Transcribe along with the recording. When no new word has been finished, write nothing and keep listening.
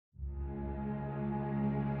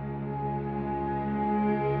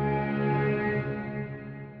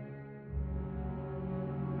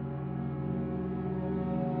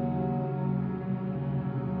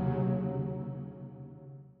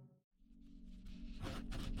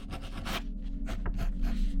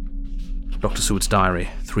Dr. Seward's diary,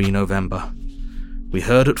 3 November. We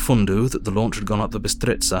heard at Fundu that the launch had gone up the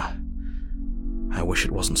Bistritza. I wish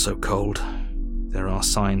it wasn't so cold. There are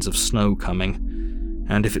signs of snow coming,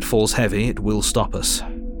 and if it falls heavy, it will stop us.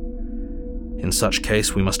 In such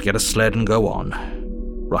case, we must get a sled and go on,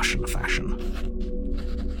 Russian fashion.